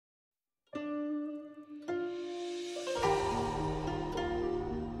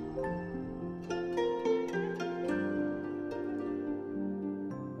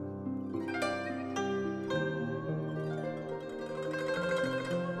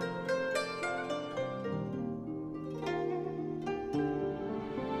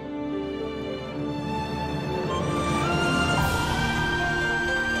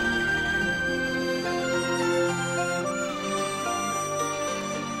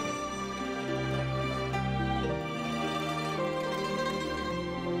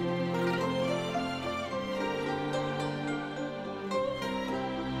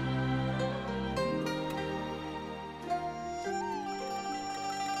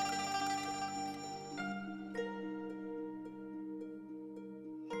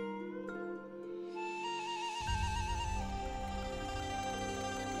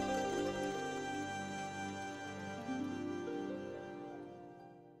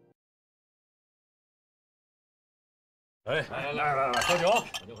哎，来，喝酒，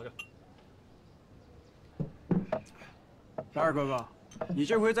喝酒。达尔哥哥，你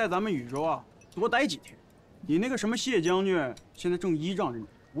这回在咱们禹州啊多待几天。你那个什么谢将军现在正依仗着你，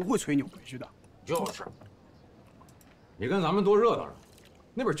不会催你回去的。就是，你跟咱们多热闹热闹，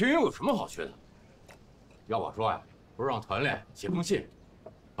那边军营有什么好去的？要我说呀，不如让团练写封信，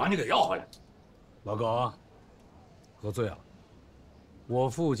把你给要回来。老高，喝醉了。我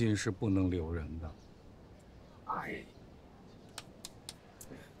父亲是不能留人的。哎，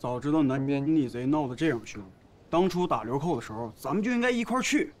早知道南边逆贼闹得这样凶，当初打流寇的时候，咱们就应该一块儿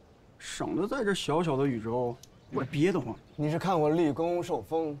去，省得在这小小的禹州怪憋得慌。你是看我立功受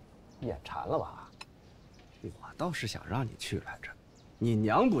封，眼馋了吧？我倒是想让你去来着，你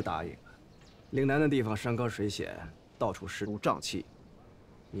娘不答应。岭南的地方山高水险，到处石毒瘴气，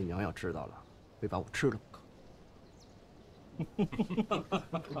你娘要知道了，会把我吃了不可。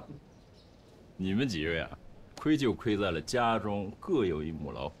你们几位啊，亏就亏在了家中各有一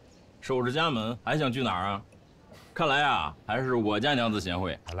母牢，守着家门，还想去哪儿啊？看来啊，还是我家娘子贤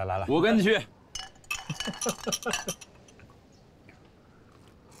惠。来，我跟你去。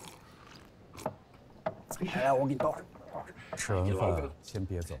来，我给你倒上。吃完饭先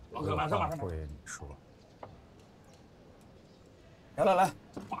别走，有话会你说。来，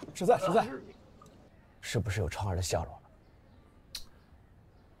实在，是不是有创儿的下落了？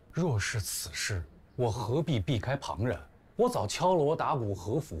若是此事，我何必避开旁人？我早敲锣打鼓，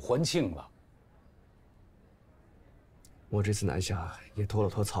合府欢庆了。我这次南下也托了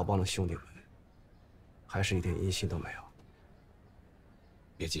托曹帮的兄弟们，还是一点音信都没有。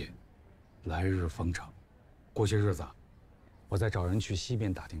别急，来日方长，过些日子，我再找人去西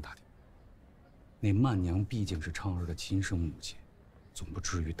边打听打听。那曼娘毕竟是畅儿的亲生母亲，总不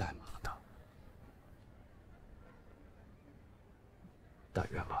至于怠慢了她。但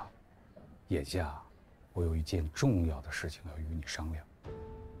愿吧。眼下，我有一件重要的事情要与你商量。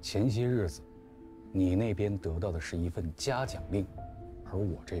前些日子，你那边得到的是一份嘉奖令，而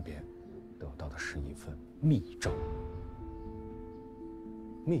我这边得到的是一份密诏。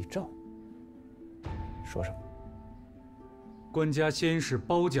密诏？说什么？官家先是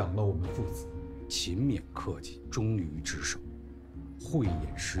褒奖了我们父子勤勉克己、忠于职守，慧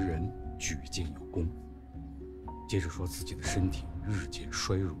眼识人，举荐有功。接着说自己的身体日渐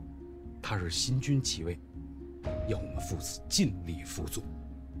衰弱，他日新君即位，要我们父子尽力辅佐，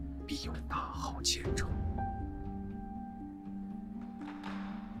必有大好前程。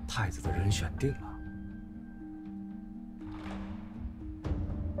太子的人选定了，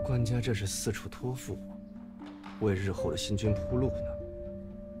官家这是四处托付，为日后的新君铺路呢。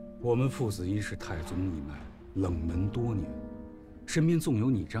我们父子因是太宗一脉，冷门多年，身边纵有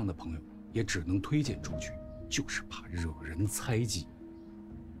你这样的朋友，也只能推荐出去，就是怕惹人猜忌。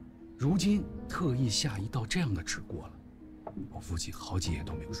如今特意下一道这样的旨过了，我父亲好几夜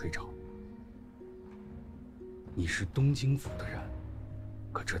都没有睡着。你是东京府的人，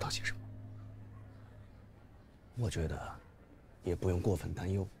可知道些什么？我觉得也不用过分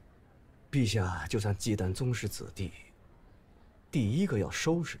担忧。陛下就算忌惮宗室子弟，第一个要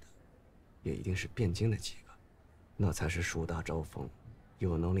收拾的，也一定是汴京那几个，那才是树大招风、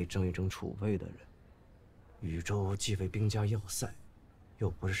有能力争一争储位的人。禹州既非兵家要塞，又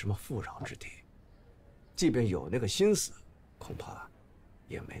不是什么富饶之地，即便有那个心思，恐怕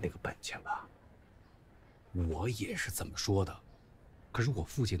也没那个本钱吧。我也是这么说的，可是我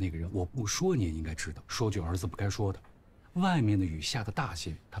父亲那个人，我不说你也应该知道，说句儿子不该说的。外面的雨下得大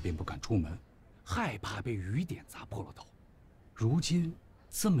些，他便不敢出门，害怕被雨点砸破了头。如今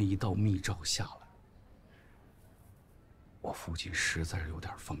这么一道密诏下来，我父亲实在是有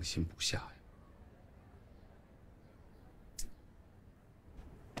点放心不下呀。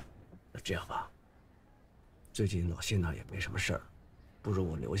那这样吧，最近老谢那也没什么事儿，不如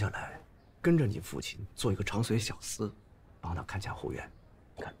我留下来，跟着你父亲做一个长随小厮，帮他看家护院，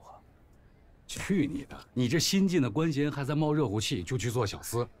你看如何？去你的！你这新进的官衔还在冒热乎气，就去做小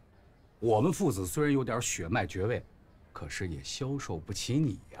厮？我们父子虽然有点血脉爵位，可是也消受不起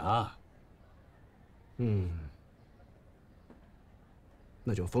你呀。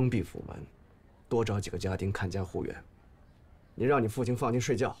那就封闭府门，多找几个家丁看家护院。你让你父亲放心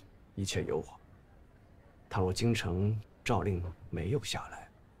睡觉，一切由我。倘若京城诏令没有下来，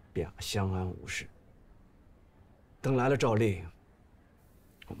便相安无事。等来了诏令，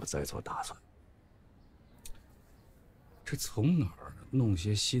我们再做打算。这从哪儿弄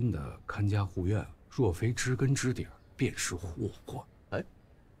些新的看家护院？若非知根知底儿，便是祸患。哎，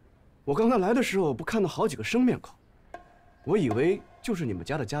我刚才来的时候不看到好几个生面孔，我以为就是你们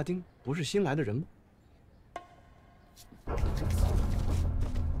家的家丁，不是新来的人吗？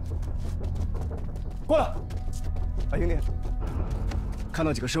过来。哎，兄弟，看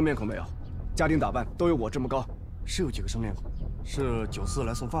到几个生面孔没有？家庭打扮都有我这么高。是有几个生面孔，是酒肆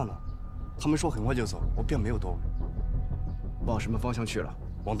来送饭的，他们说很快就走，我便没有多问。往什么方向去了？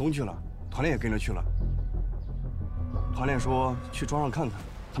往东去了，团练也跟着去了。团练说去庄上看看，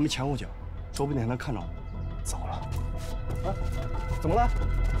他没前后脚，说不定还能看着我。走了。啊？怎么了？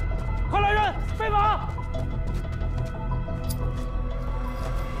快来人，备马！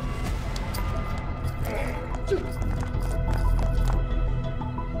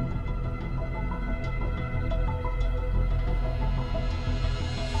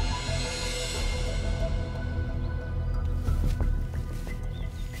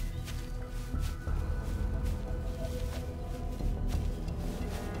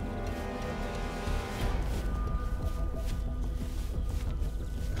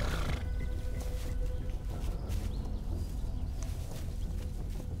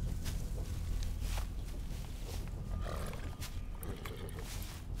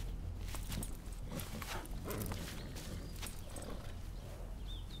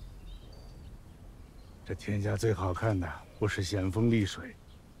这天下最好看的不是险峰丽水，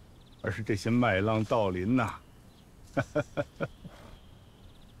而是这些麦浪稻林呐。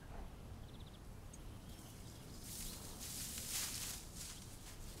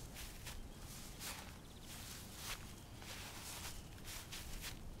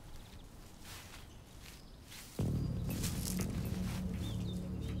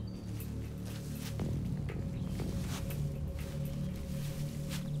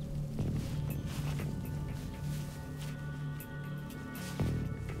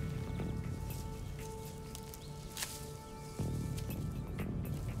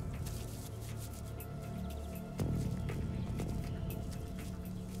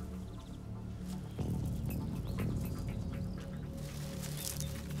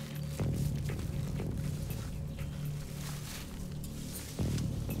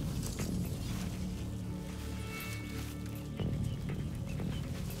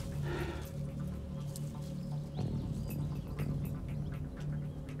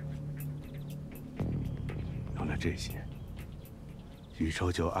有了这些，宇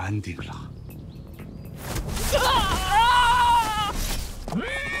宙就安定了。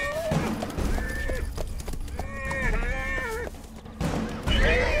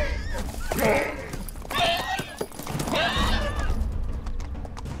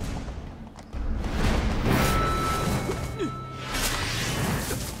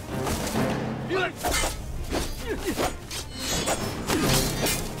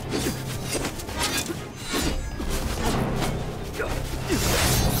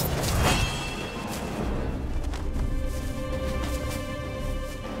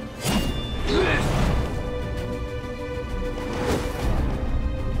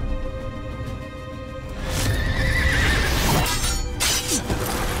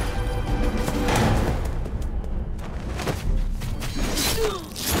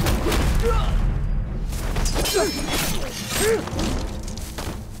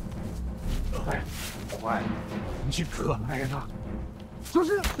快，你去可爱了，就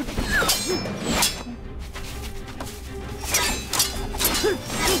是。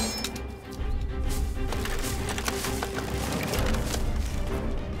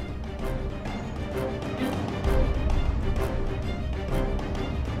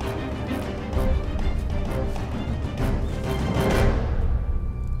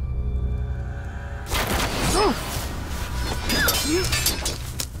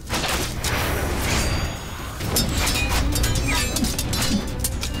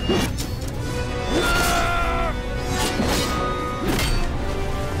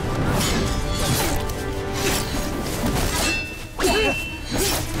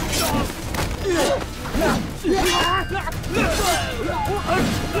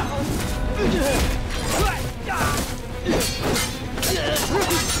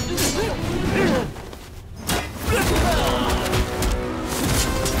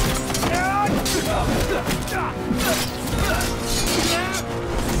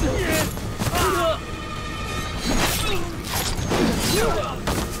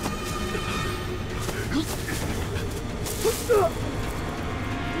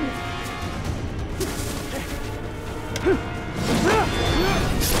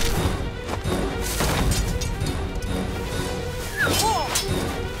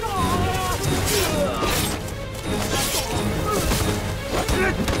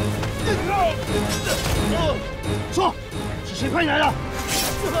说，是谁派你来的？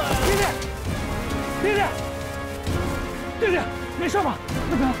弟弟，没事吧？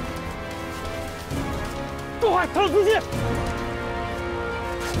大哥，都快投自尽！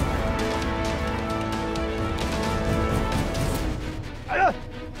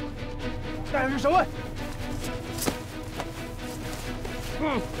守卫。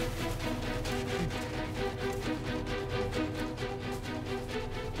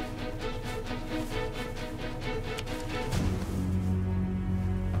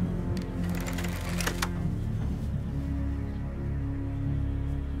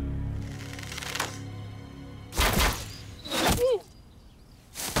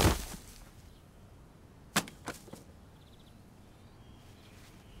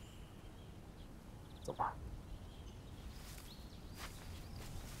走吧。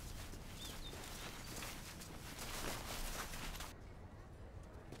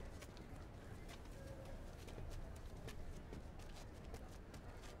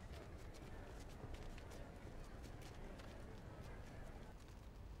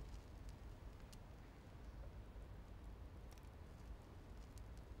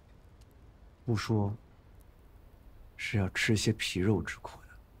不说，是要吃些皮肉之苦的。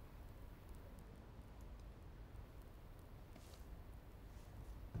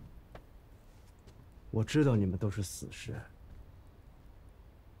我知道你们都是死士，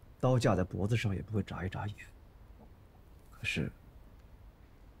刀架在脖子上也不会眨一眨眼。可是，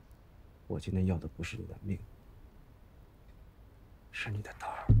我今天要的不是你的命，是你的胆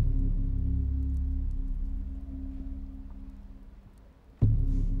儿。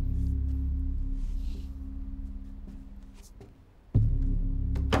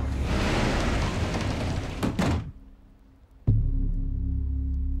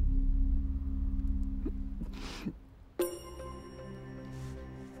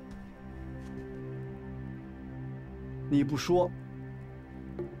你不说，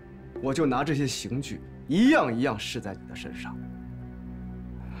我就拿这些刑具一样一样试在你的身上。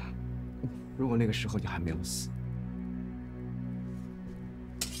如果那个时候你还没有死，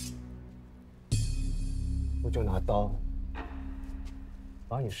我就拿刀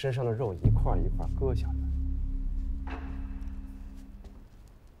把你身上的肉一块一块割下来。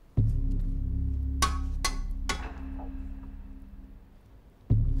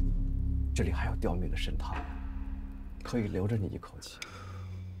这里还有吊命的参汤，可以留着你一口气。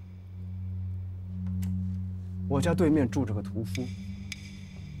我家对面住着个屠夫，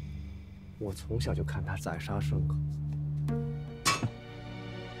我从小就看他宰杀牲口。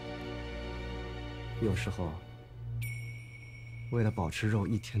有时候，为了保持肉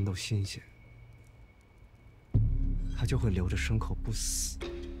一天都新鲜，他就会留着牲口不死。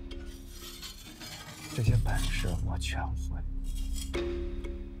这些本事我全会。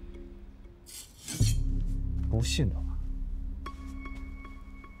不信的话，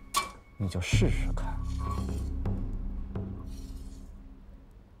你就试试看。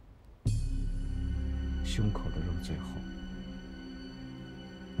胸口的肉最厚，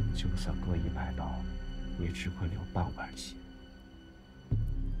就算割100刀，也只会流半碗血。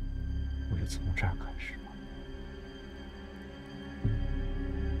我就从这儿开始吧。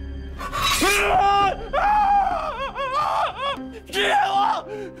是我，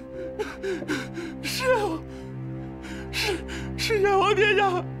是我，是阎王殿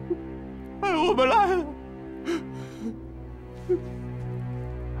下派我们来了。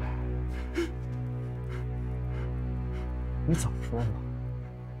你早说了，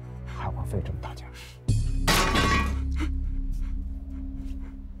害我费这么大劲儿。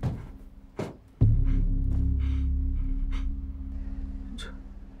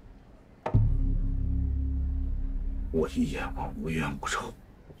我与阎王无冤无仇，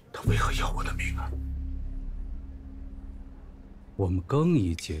他为何要我的命啊？我们刚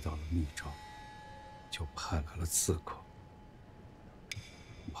一接到了密诏，就派来了刺客，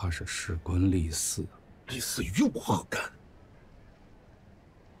怕是事关立嗣。立嗣与我何干？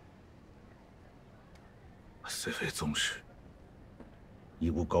我虽为宗室，一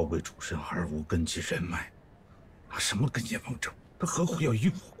无高贵出身，二无根基人脉，拿什么跟阎王争？他何苦要与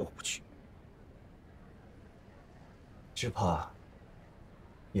我过不去？只怕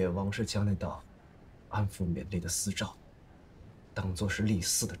阎王是将那道安抚绵累的私诏当作是立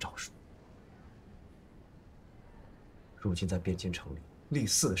嗣的诏书。如今在边境城里，立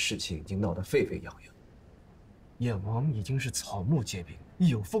嗣的事情已经闹得沸沸扬扬，阎王已经是草木皆兵，一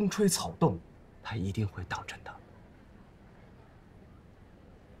有风吹草动，他一定会当真的。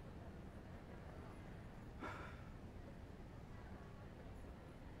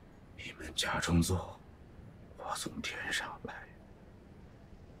你们家中坐，我从天上来。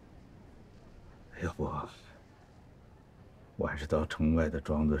要不，我还是到城外的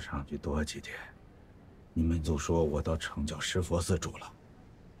庄子上去多几天。你们就说我到城郊石佛寺住了，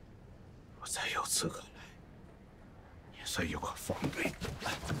我再有刺客来，也算有个防备。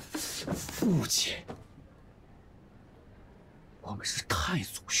父亲，我们是太太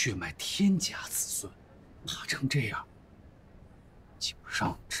祖血脉天家子孙，怕成这样，就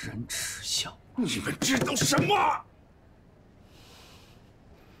让人耻笑。你们知道什么？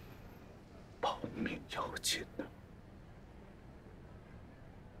保命要紧呐！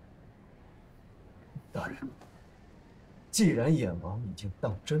大人，既然燕王已经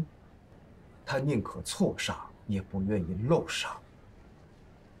当真，他宁可错杀，也不愿意漏杀。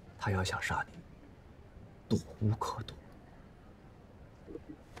他要想杀你，躲无可躲。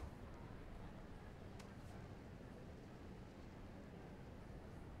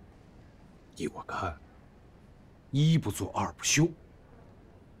依我看，一不做二不休。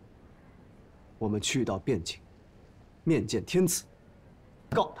我们去到汴京，面见天子，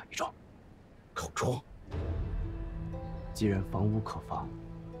告他一状。告状。既然防无可防，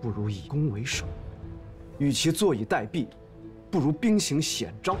不如以攻为守。与其坐以待毙，不如兵行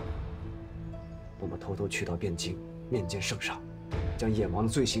险招。我们偷偷去到汴京，面见圣上，将燕王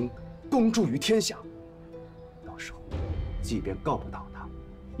的罪行公诸于天下。到时候，即便告不到他，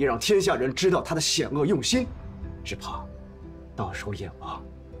也让天下人知道他的险恶用心。只怕，到时候燕王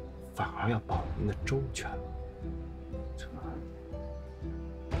反而要保您的周全了。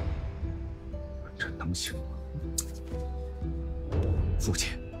这能行吗？父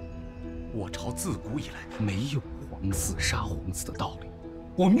亲，我朝自古以来没有皇嗣杀皇嗣的道理。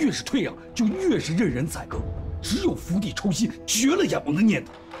我们越是退让，就越是任人宰割。只有釜底抽薪，绝了燕王的念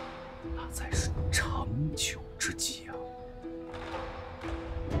头，那才是长久之计啊！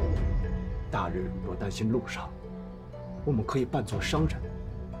大人若担心路上，我们可以扮作商人，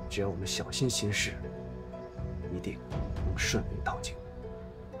只要我们小心行事，一定能顺利到京。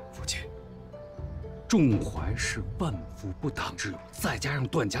父亲，仲怀是万夫不挡之友，再加上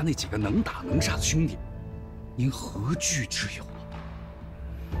段家那几个能打能杀的兄弟，您何惧之有啊？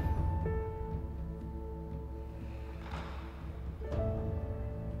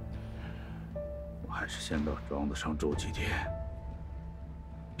我还是先到庄子上住几天。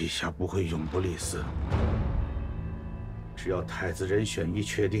陛下不会永不立嗣。只要太子人选一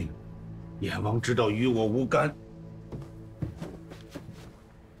确定，燕王知道与我无干，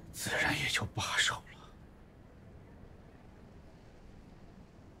自然也就罢手了。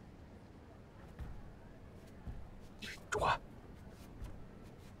主官，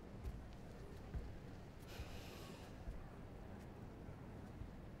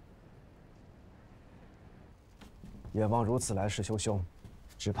燕王如此来势汹汹，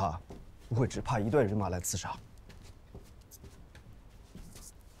只怕不会只派一队人马来刺杀。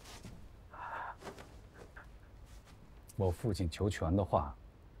我父亲求全的话，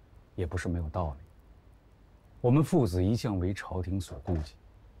也不是没有道理。我们父子一向为朝廷所顾忌，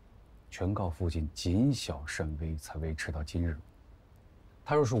全靠父亲谨小慎微，才维持到今日。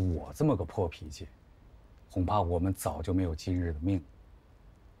他若是我这么个破脾气，恐怕我们早就没有今日的命。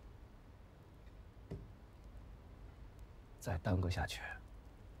再耽搁下去，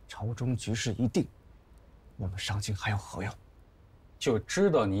朝中局势一定，我们上京还有何用？就知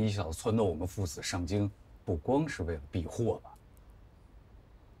道你一小子撺掇我们父子上京，不光是为了避祸吧？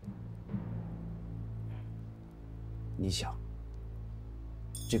你想，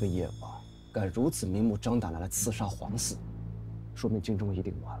这个燕王敢如此明目张胆的来刺杀皇嗣，说明京中一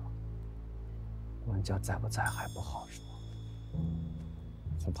定乱了。官家在不在还不好说，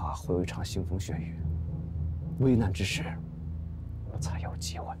恐怕会有一场腥风血雨。危难之时，我才有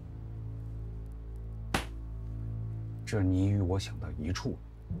机会。这你与我想到一处了。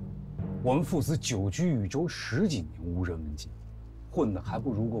我们父子久居禹州10几年，无人问津，混的还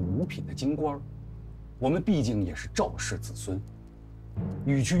不如个五品的京官。我们毕竟也是赵氏子孙，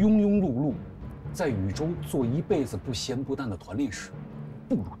与其庸庸碌碌，在禹州做一辈子不咸不淡的团练使，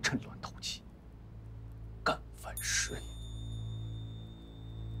不如趁乱投机，干翻事业。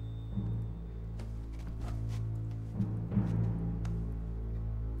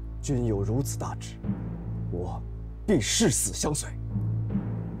君有如此大志，我必誓死相随。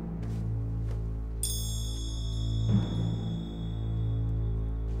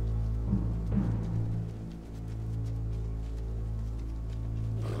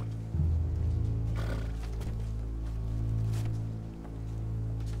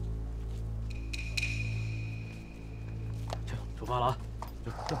出发了啊！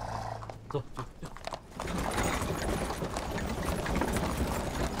走。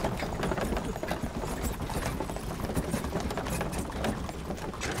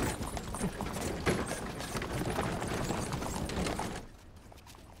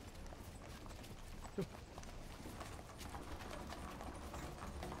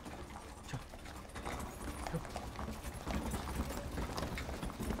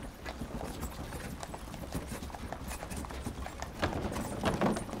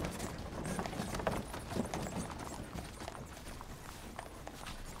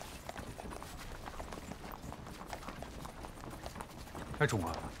哎，钟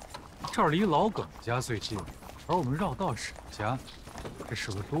儿，这儿离老耿家最近，而我们绕道沈家，这是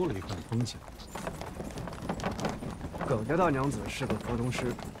不是多了一份风险？耿家大娘子是个河东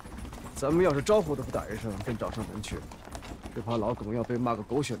狮，咱们要是招呼都不打一声，便找上门去，只怕老耿要被骂个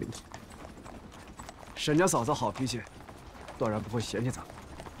狗血淋头。沈家嫂子好脾气，断然不会嫌弃咱们。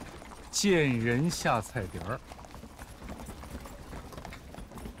见人下菜碟儿。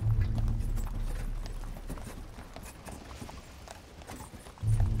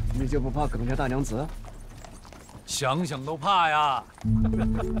你就不怕耿家大娘子？想想都怕呀！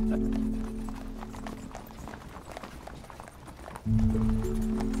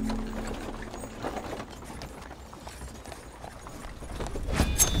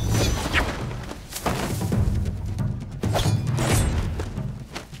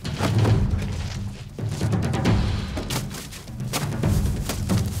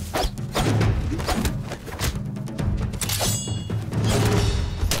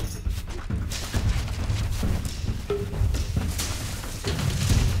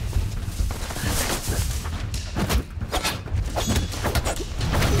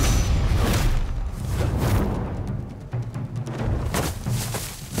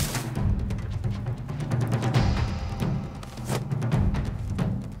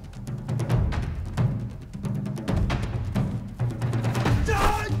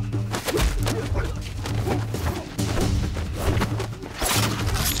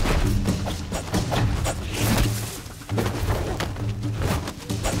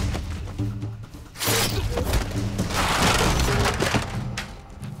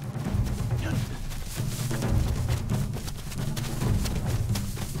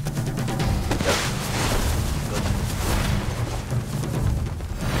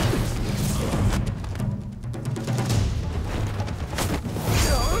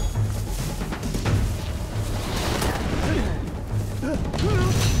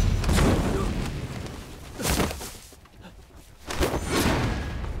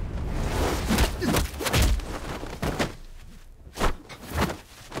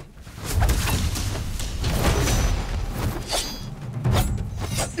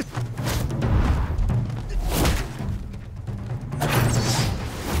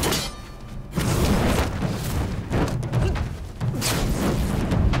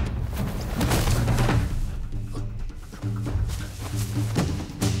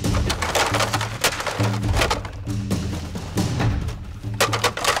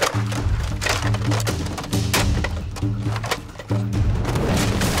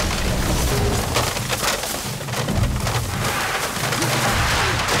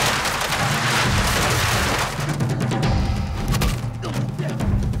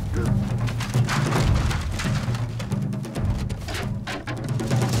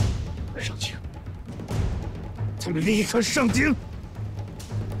立刻上京！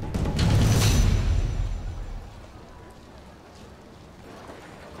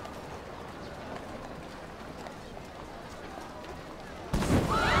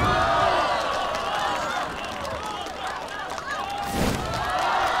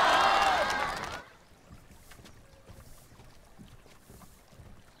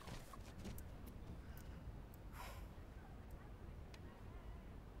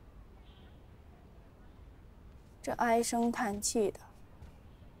这唉声叹气的，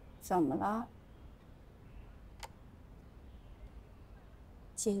怎么了？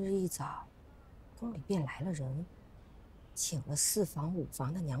今日一早，宫里便来了人，请了4房5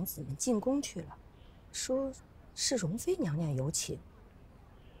房的娘子们进宫去了，说是容妃娘娘有请。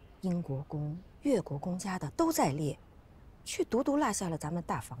英国公、越国公家的都在列，却独独落下了咱们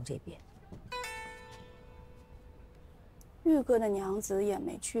大房这边。玉哥的娘子也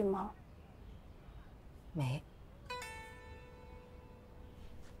没去吗？没。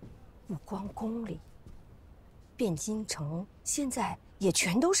不光宫里，汴京城现在也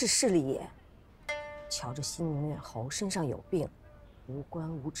全都是势利眼。瞧着新宁远侯身上有病，无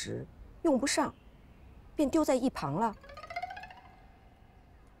官无职，用不上，便丢在一旁了。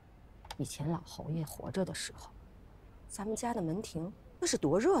以前老侯爷活着的时候，咱们家的门庭那是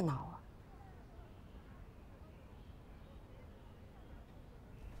多热闹啊！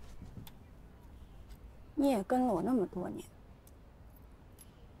你也跟了我那么多年，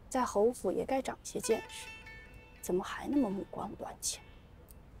在侯府也该长些见识，怎么还那么目光短浅？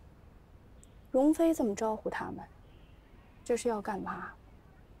容妃这么招呼他们，这是要干嘛？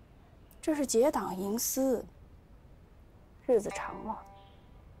这是结党营私。日子长了，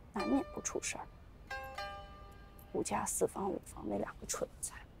难免不出事儿。吴家4房5房那2个蠢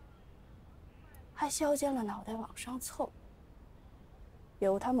材，还削尖了脑袋往上凑。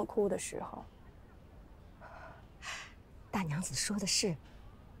有他们哭的时候，大娘子说的是。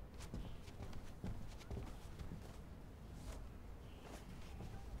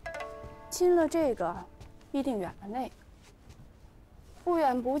亲了这个，必定远了那个。不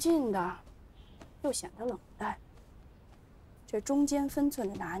远不近的，又显得冷淡。这中间分寸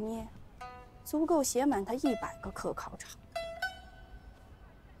的拿捏，足够写满他100个科考场。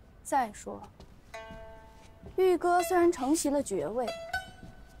再说，玉哥虽然承袭了爵位，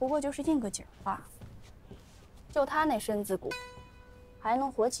不过就是应个景罢了。就他那身子骨，还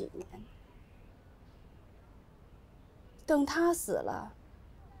能活几年？等他死了，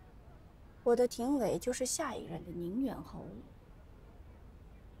我的廷尉就是下一任的宁远侯。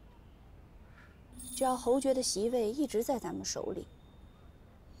只要侯爵的席位一直在咱们手里，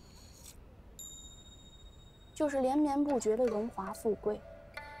就是连绵不绝的荣华富贵，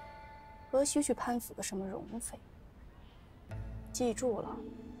何须去攀附个什么容妃？记住了，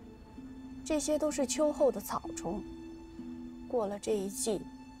这些都是秋后的草虫，过了这一季，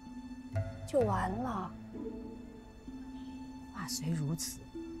就完了。话虽如此，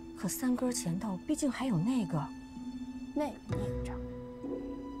可3根前头毕竟还有那个孽障，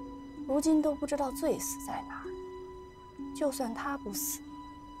如今都不知道罪死在哪儿。就算他不死，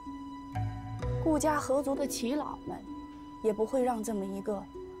顾家合族的耆老们也不会让这么一个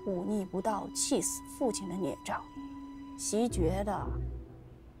忤逆不道、气死父亲的孽障袭爵的。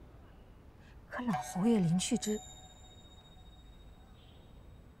可老侯爷临去之，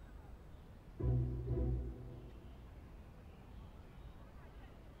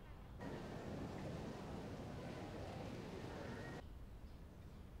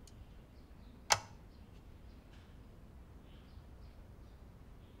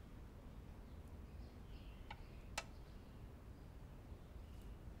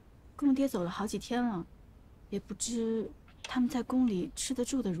公爹走了好几天了，也不知他们在宫里吃得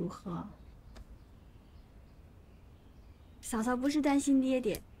住的如何。嫂嫂不是担心爹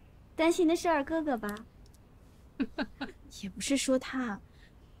爹，担心的是二哥哥吧？也不是说他，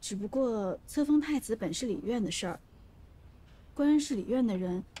只不过册封太子本是礼院的事儿，官人是礼院的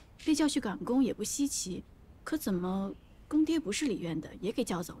人，被叫去赶工也不稀奇。可怎么公爹不是礼院的，也给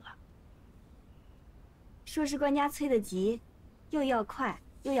叫走了？说是官家催得急，又要快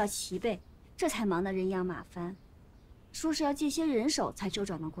又要齐备，这才忙得人仰马翻。说是要借些人手才周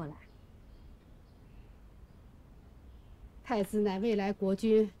转得过来。太子乃未来国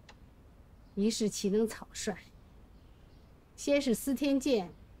君，一事岂能草率？先是司天监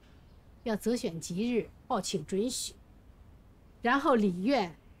要择选吉日报请准许，然后礼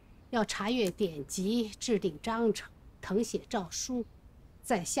院要查阅典籍，制定章程，誊写诏书，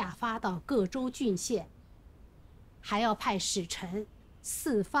再下发到各州郡县，还要派使臣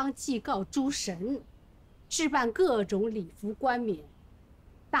四方祭告诸神，置办各种礼服冠冕，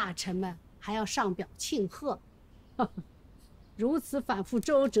大臣们还要上表庆贺。如此反复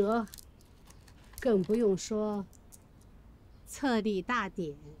周折，更不用说册立大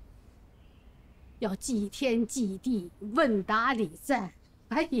典，要祭天祭地，问答礼赞，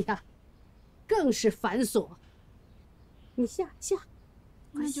哎呀，更是繁琐。你下，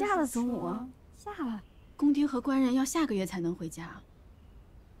快下了，祖母，下了。宫廷和官人要下个月才能回家。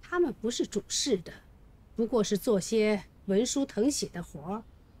他们不是主事的，不过是做些文书誊写的活儿，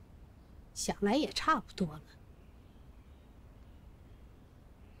想来也差不多了。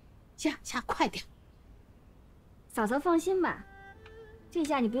下，快点！嫂嫂放心吧，这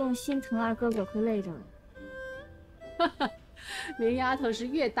下你不用心疼二哥哥会累着了。明丫头是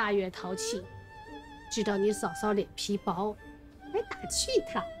越大越淘气，知道你嫂嫂脸皮薄，还打趣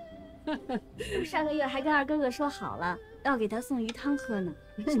她。上个月还跟二哥哥说好了，要给他送鱼汤喝呢，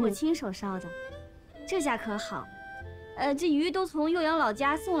是我亲手烧的。这下可好，这鱼都从幼阳老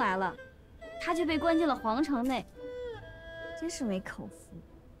家送来了，他却被关进了皇城内，真是没口福。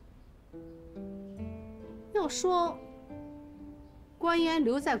要说官员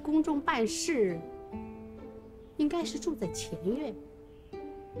留在宫中办事，应该是住在前院，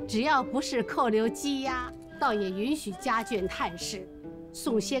只要不是扣留羁押，倒也允许家眷探视，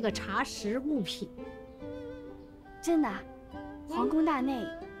送些个茶食物品。真的，皇宫大内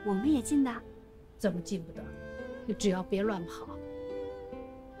我们也进的？怎么进不得？只要别乱跑。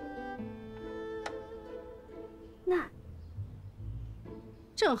那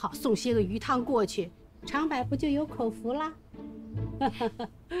正好送些个鱼汤过去，长柏不就有口福啦？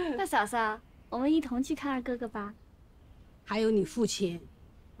那嫂嫂，我们一同去看二哥哥吧。还有你父亲。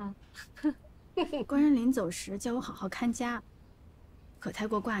啊，官人临走时叫我好好看家，可太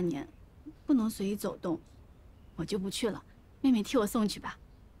过挂念，不能随意走动，我就不去了。妹妹替我送去吧。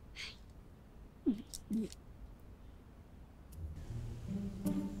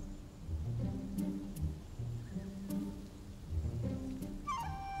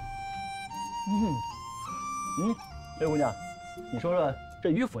六姑娘，你说说这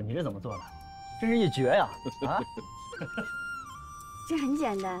鱼腐你是怎么做的？真是一绝呀！啊！这很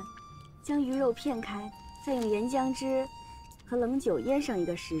简单，将鱼肉片开，再用盐姜汁和冷酒腌上1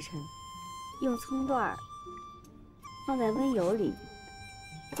个时辰，用葱段放在温油里，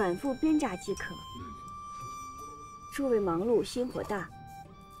反复煸炸即可。诸位忙碌，心火大，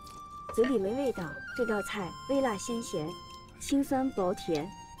嘴里没味道，这道菜微辣鲜咸，清酸薄甜，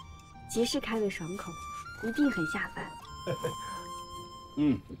极是开胃爽口，一定很下饭。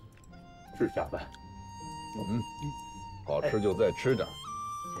是下饭。好吃就再吃点。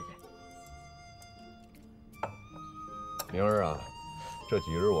谢谢。明儿啊，这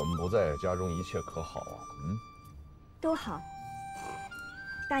几日我们不在，家中一切可好啊？都好。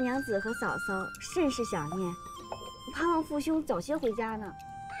大娘子和嫂嫂甚是想念，我盼望父兄早些回家呢。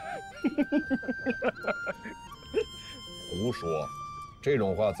胡说，这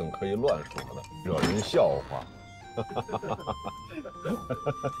种话怎可以乱说呢？惹人笑话。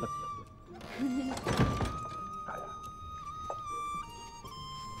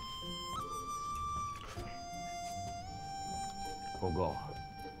公公，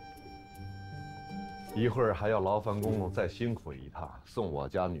一会儿还要劳烦公公再辛苦一趟，送我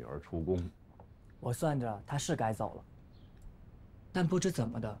家女儿出宫。我算着他是该走了，但不知怎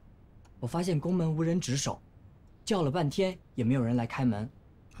么的，我发现宫门无人值守，叫了半天也没有人来开门。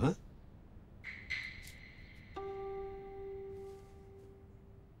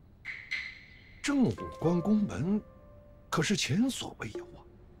正午关宫门，可是前所未有啊！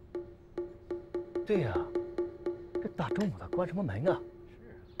对呀，这大中午的关什么门啊？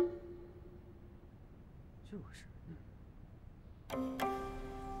就是。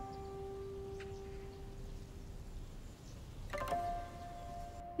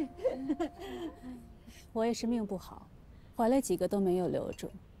我也是命不好，怀了几个都没有留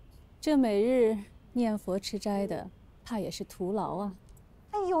住，这每日念佛吃斋的，怕也是徒劳啊。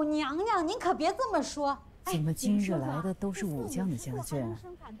哎呦，娘娘，您可别这么说。怎么今日来的都是武将的家眷？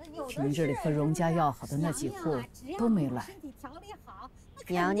平日里和荣家要好的那几户都没来。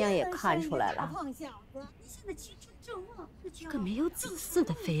娘娘也看出来了，一个没有子嗣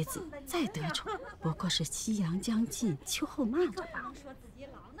的妃子，再得宠，不过是夕阳将尽，秋后骂骂罢了。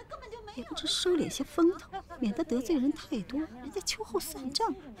也不知收敛些风头，免得得罪人太多，人家秋后算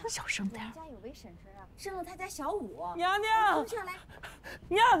账。小声点。家有位婶婶啊，生了他家小五。娘娘，从这儿来。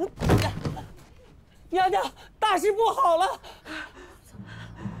娘娘，大事不好了！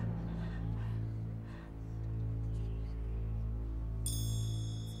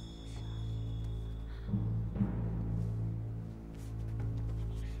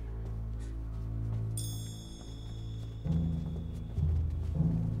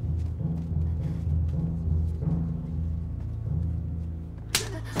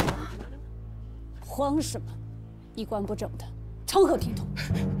慌什么？衣冠不整的，成何体统？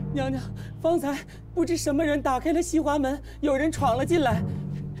娘娘，方才不知什么人打开了西华门，有人闯了进来。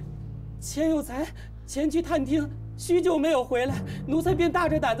钱有才前去探听，许久没有回来，奴才便大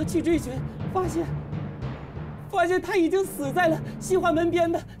着胆子去追寻，发现他已经死在了西华门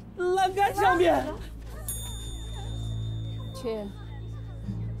边的栏杆上面。去，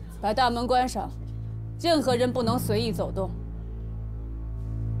把大门关上，任何人不能随意走动。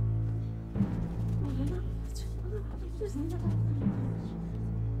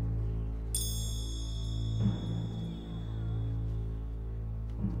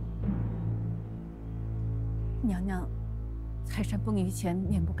娘娘，泰山崩于前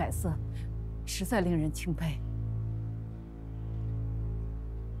面不改色，实在令人钦佩。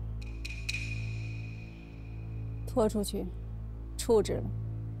拖出去，处置了。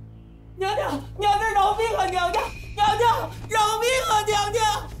娘娘，娘娘饶命啊！娘娘，娘娘饶命啊！娘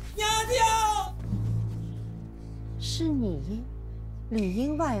娘，娘娘，是你，里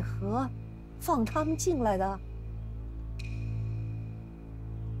应外合，放他们进来的。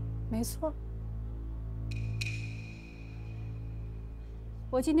没错。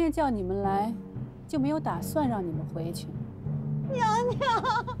我今天叫你们来，就没有打算让你们回去。娘娘，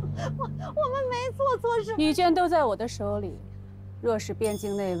我们没做错事。女眷都在我的手里，若是边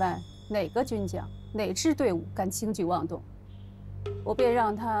境内外哪个军将、哪支队伍敢轻举妄动，我便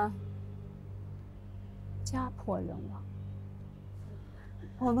让他家破人亡。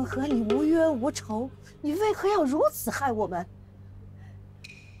我们和你无冤无仇，你为何要如此害我们？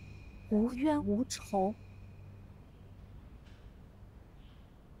无冤无仇。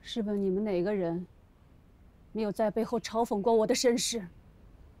试问你们哪个人没有在背后嘲讽过我的身世？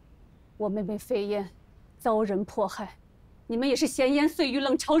我妹妹飞燕遭人迫害，你们也是闲言碎语、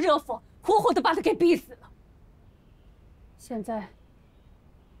冷嘲热讽，活活的把她给逼死了。现在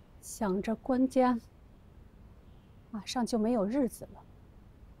想着官家马上就没有日子了，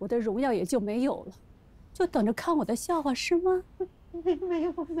我的荣耀也就没有了，就等着看我的笑话是吗？没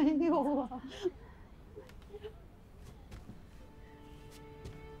有啊！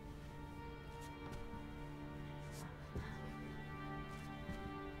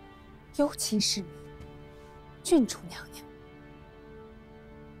尤其是你，郡主娘娘。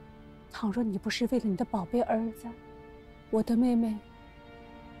倘若你不是为了你的宝贝儿子，我的妹妹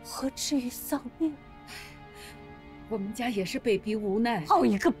何至于丧命？我们家也是被逼无奈。好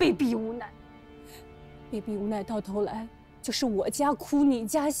一个被逼无奈！被逼无奈到头来就是我家哭你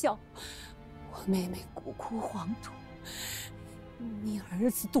家笑，我妹妹孤苦黄土，你儿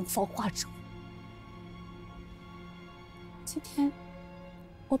子洞房花烛。今天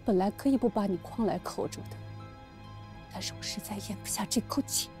我本来可以不把你框来扣住的，但是我实在咽不下这口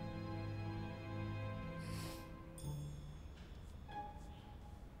气。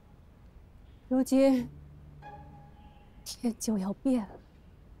如今天就要变了，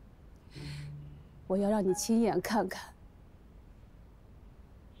我要让你亲眼看看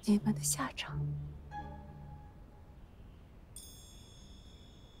你们的下场。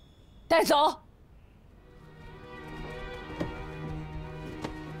带走！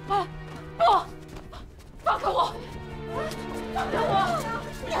啊！不！放开我！放开我！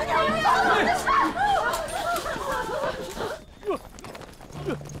娘娘，放我的手！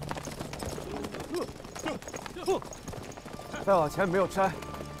再往前没有山，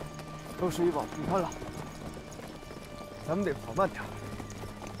都是一网平川了。咱们得跑慢点，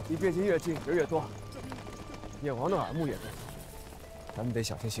离边境越近人越多，燕王的耳目也多，咱们得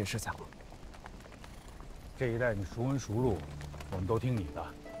小心行事才好。这一带你熟门熟路，我们都听你的。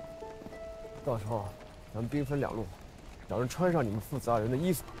到时候咱们兵分两路，找人穿上你们父子二人的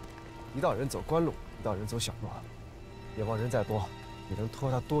衣服，一道人走官路，一道人走小路。燕王人再多，也能拖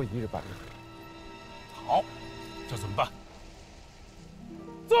他多一日半日。好，这怎么办？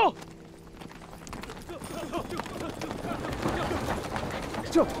走！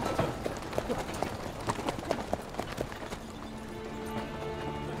这。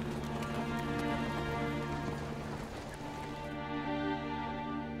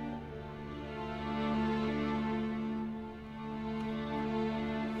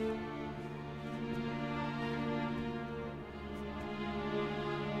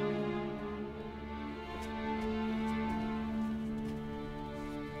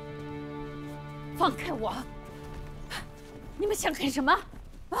放开我！你们想干什么？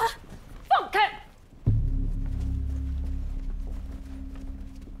啊！放开！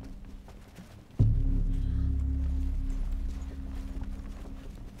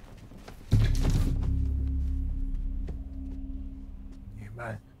你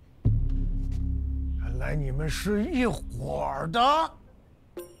们，原来你们是一伙儿的。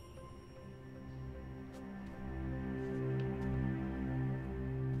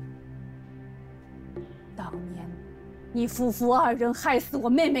当年，你夫妇二人害死我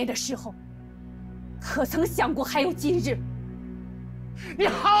妹妹的时候，可曾想过还有今日？你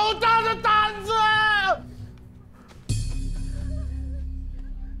好大的胆子！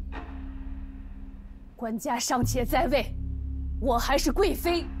官家尚且在位，我还是贵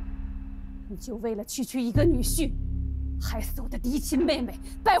妃，你就为了区区一个女婿，害死我的嫡亲妹妹，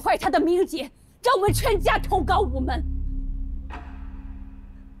败坏她的名节，让我们全家投告无门。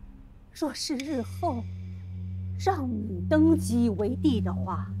若是日后让你登基为帝的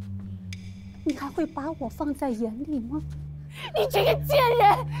话，你还会把我放在眼里吗？你这个贱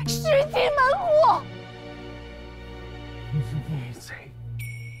人，拾金门户！逆贼！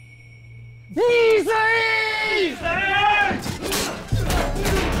逆贼！逆贼！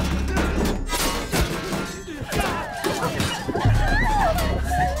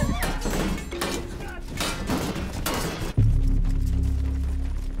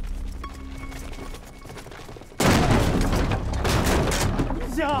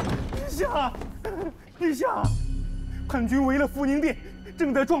陛下，叛军围了福宁殿，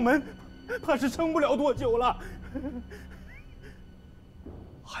正在撞门，怕是撑不了多久了。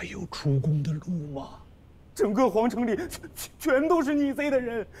还有出宫的路吗？整个皇城里全都是逆贼的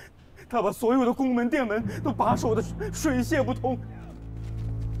人，他把所有的宫门殿门都把守的水泄不通。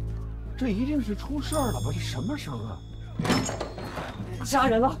这一定是出事儿了吧？这什么声啊？杀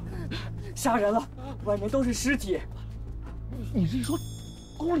人了！杀人了！外面都是尸体。你是说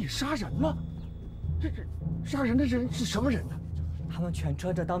宫里杀人了？这杀人的人是什么人呢？他们全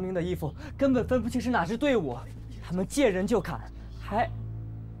穿着当兵的衣服，根本分不清是哪支队伍。他们见人就砍，还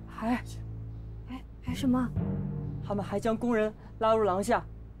什么？他们还将工人拉入廊下，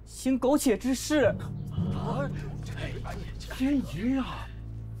行苟且之事。啊，天爷呀！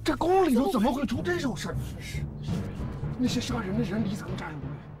这宫里头怎么会出这种事儿？那些杀人的人离咱们这儿远？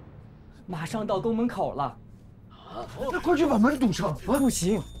马上到宫门口了。那快去把门堵上！不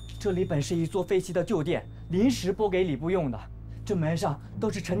行，这里本是一座废弃的旧店，临时拨给礼部用的。这门上都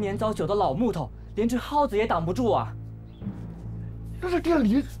是陈年糟朽的老木头，连只耗子也挡不住啊。那这店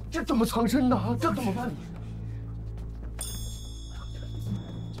里这怎么藏身呢？这怎么办？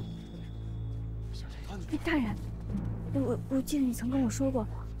大人，我记得你曾跟我说过，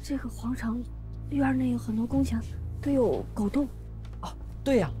这个皇城院内有很多宫墙都有狗洞。哦，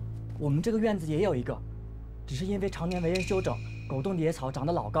对呀，我们这个院子也有一个，只是因为常年没人修整，狗洞的野草长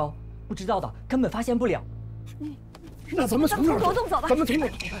得老高，不知道的根本发现不了。那咱们从狗洞走吧。咱们从哪？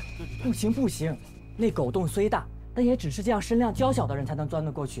不行不行，那狗洞虽大，但也只是这样身量娇小的人才能钻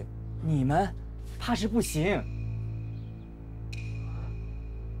得过去，你们怕是不行。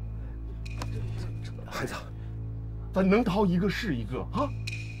孩子，咱能逃一个是一个啊！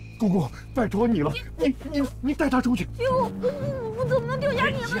公公，拜托你了，你带他出去。我怎么能丢下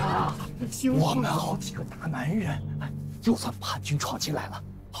你了？呀，我们好几个大男人，就算叛军闯进来了，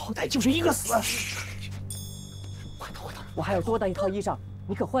好歹就是一个死。快走！我还有多的一套衣裳，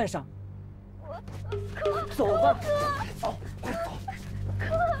你可换上。走吧，走，快走！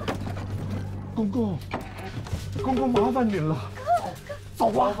公公，麻烦您了，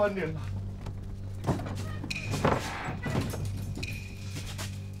走吧，麻烦您了。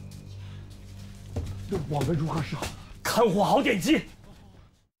我们如何是好？看护好点击。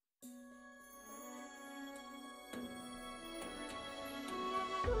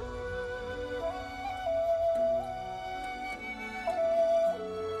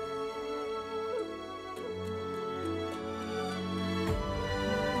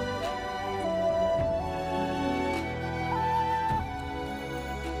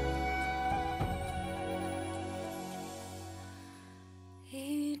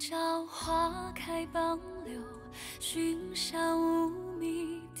一朝花开傍流，寻山无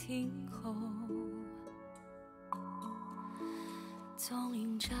觅听候。纵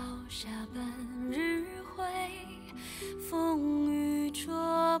饮朝霞半日晖，风雨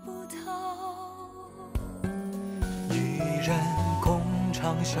捉不透。一人共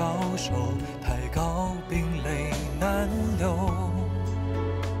长消瘦，太高冰泪难流。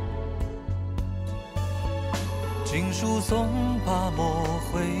锦书送罢莫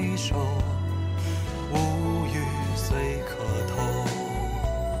回首，无语随可透。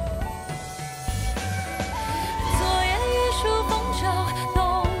昨夜玉树风骤，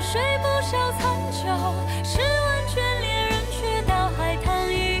浓水不消残酒。试问眷恋人，却道海棠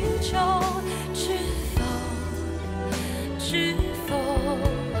依旧。知否，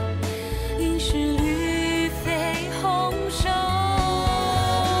应是绿肥红瘦。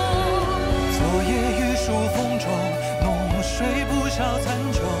昨夜玉树风骤，浓水不消残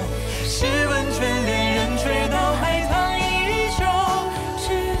酒。试问眷恋人，却道海棠依旧。知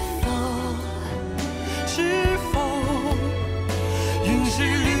否，应是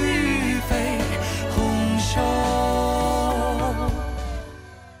绿肥红瘦。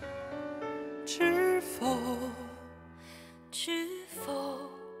知否，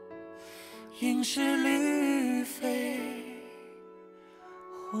应是绿肥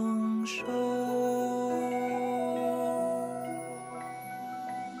红瘦。